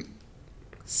up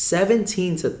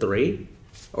 17-3,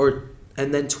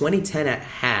 and then 20-10 at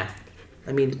half,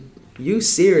 I mean, you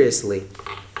seriously,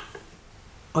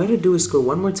 all you have to do is score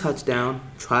one more touchdown,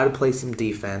 try to play some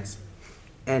defense,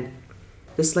 and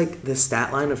just like the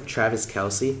stat line of Travis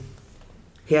Kelce,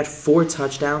 he had 4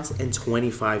 touchdowns and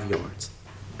 25 yards.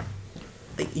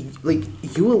 Like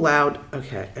you allowed.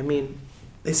 Okay, I mean,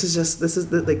 this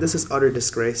is utter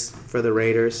disgrace for the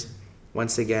Raiders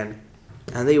once again,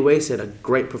 and they wasted a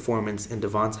great performance in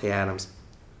Devontae Adams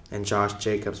and Josh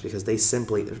Jacobs because they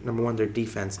simply, number one, their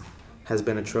defense has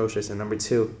been atrocious, and number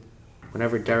two,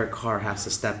 whenever Derek Carr has to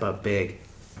step up big,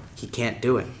 he can't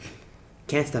do it.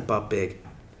 Can't step up big.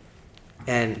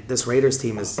 And this Raiders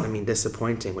team is, I mean,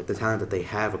 disappointing with the talent that they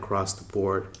have across the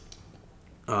board.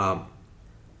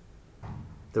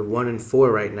 They're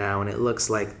 1-4 right now, and it looks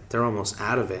like they're almost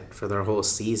out of it for their whole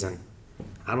season.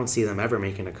 I don't see them ever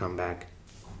making a comeback.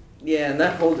 Yeah, and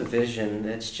that whole division,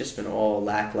 it's just been all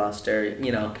lackluster.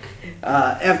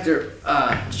 After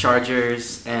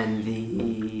Chargers and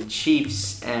the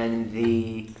Chiefs and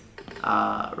the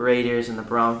Raiders and the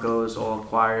Broncos all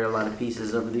acquired a lot of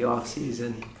pieces over the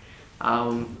offseason.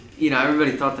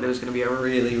 Everybody thought that it was going to be a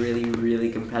really, really,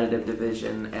 really competitive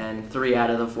division, and 3 out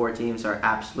of the 4 teams are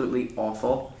absolutely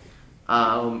awful.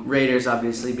 Raiders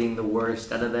obviously being the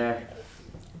worst out of there.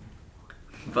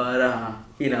 But,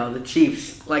 the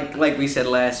Chiefs, like we said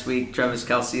last week, Travis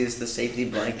Kelce is the safety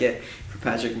blanket for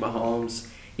Patrick Mahomes.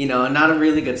 Not a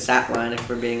really good stat line if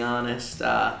we're being honest.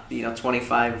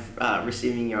 25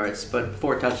 receiving yards, but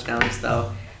 4 touchdowns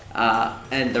though.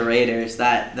 And the Raiders,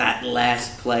 that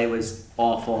last play was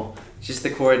awful. Just the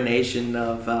coordination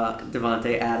of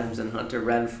Devontae Adams and Hunter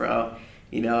Renfrow.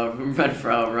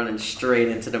 Renfrow running straight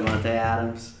into Devontae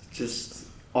Adams. Just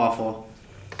awful.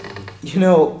 We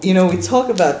talk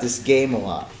about this game a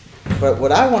lot, but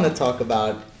what I want to talk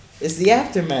about is the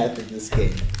aftermath of this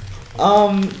game.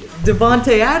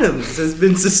 Devontae Adams has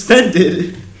been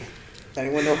suspended.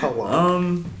 Anyone know how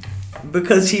long?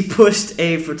 Because he pushed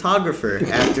a photographer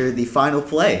after the final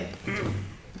play.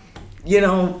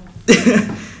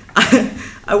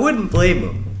 I wouldn't blame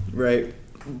him, right?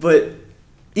 But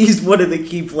he's one of the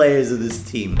key players of this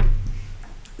team.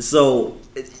 So,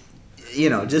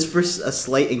 just for a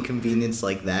slight inconvenience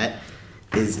like that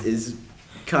is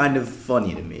kind of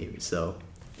funny to me. So,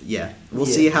 yeah, we'll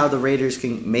see how the Raiders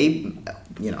can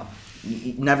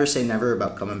never say never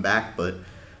about coming back, but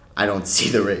I don't see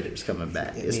the Raiders coming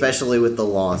back, especially with the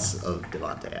loss of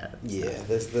Devontae Adams. Yeah,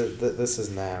 this is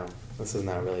now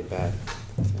really bad.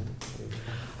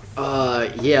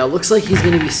 It looks like he's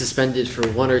going to be suspended for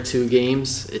 1 or 2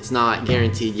 games. It's not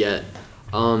guaranteed yet.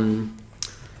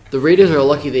 The Raiders are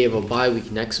lucky they have a bye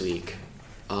week next week.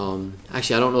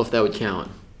 Actually, I don't know if that would count.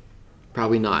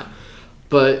 Probably not.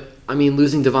 But,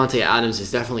 losing Devontae Adams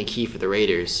is definitely key for the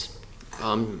Raiders.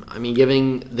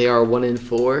 Given they are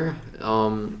 1-4,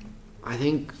 I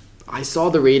think I saw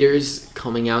the Raiders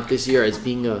coming out this year as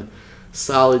being a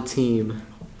solid team.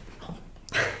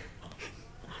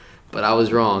 But I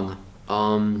was wrong.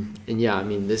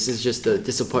 This is just a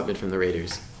disappointment from the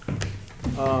Raiders.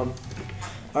 All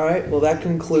right, well, that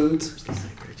concludes...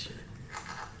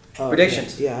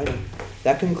 Predictions. Yeah, I know.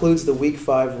 That concludes the Week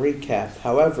 5 recap.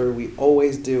 However, we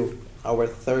always do our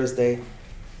Thursday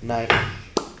night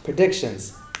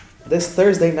predictions. This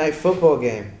Thursday night football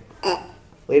game,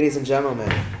 ladies and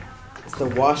gentlemen, it's the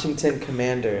Washington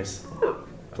Commanders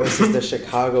versus the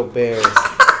Chicago Bears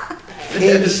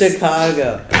in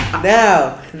Chicago.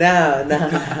 Now.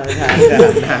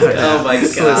 Oh my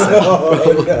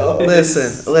God.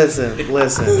 Listen.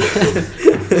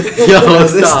 Yo,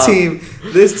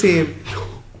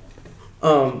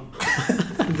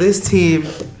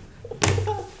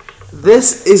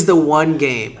 this is the one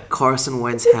game Carson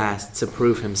Wentz has to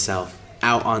prove himself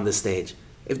out on the stage.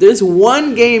 If there's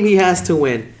one game he has to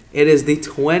win, it is the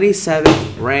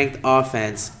 27th ranked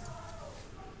offense.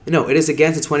 No, it is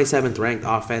against the 27th ranked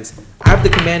offense. I have the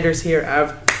Commanders here. I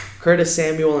have Curtis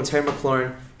Samuel and Terry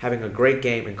McLaurin having a great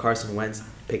game, and Carson Wentz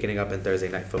picking it up in Thursday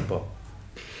Night Football.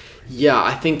 Yeah,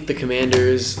 I think the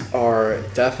Commanders are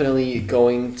definitely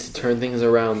going to turn things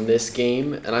around this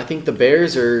game, and I think the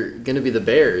Bears are going to be the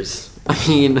Bears. I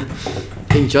mean, I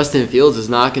think Justin Fields is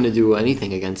not going to do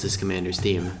anything against this Commanders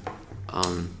team.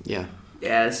 Yeah.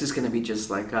 Yeah, this is going to be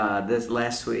just like this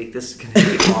last week. This is going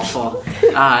to be awful.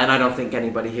 And I don't think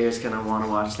anybody here is going to want to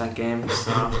watch that game.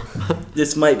 So.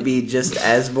 This might be just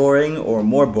as boring or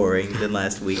more boring than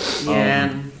last week.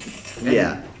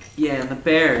 Yeah, and the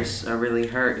Bears are really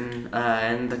hurting,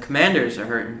 and the Commanders are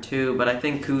hurting too. But I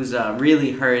think who's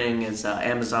really hurting is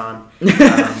Amazon. Paying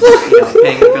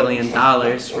 $1 billion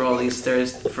for all the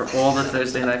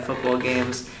Thursday night football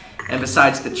games. And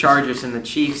besides the Chargers and the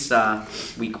Chiefs,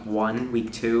 week 1,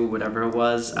 week 2, whatever it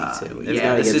was,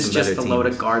 this is just a load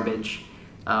of garbage.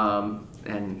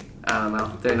 And I don't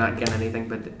know, they're not getting anything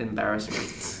but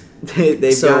embarrassment. They've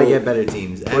got to get better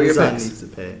teams. What are your Amazon picks? needs to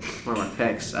pay. What are my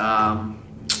picks?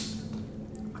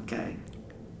 Okay.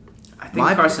 I think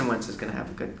Carson Wentz is going to have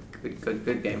a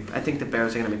good game. I think the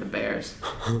Bears are going to be the Bears.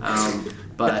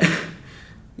 But...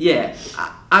 yeah,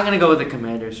 I'm going to go with the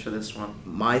Commanders for this one.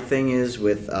 My thing is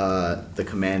with the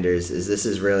Commanders is this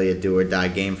is really a do or die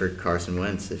game for Carson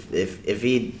Wentz. If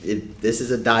this is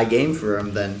a die game for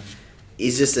him, then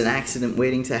he's just an accident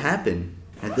waiting to happen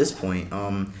at this point.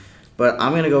 But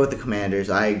I'm going to go with the Commanders.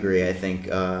 I agree. I think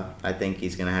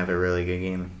he's going to have a really good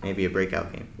game, maybe a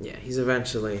breakout game. Yeah, he's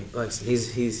eventually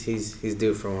he's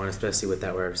due for one, especially with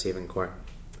that wide receiving core.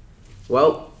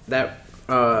 Well, that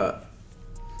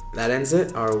ends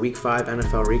it. Our Week 5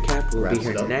 NFL recap. We'll be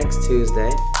here next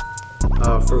Tuesday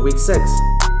for Week 6.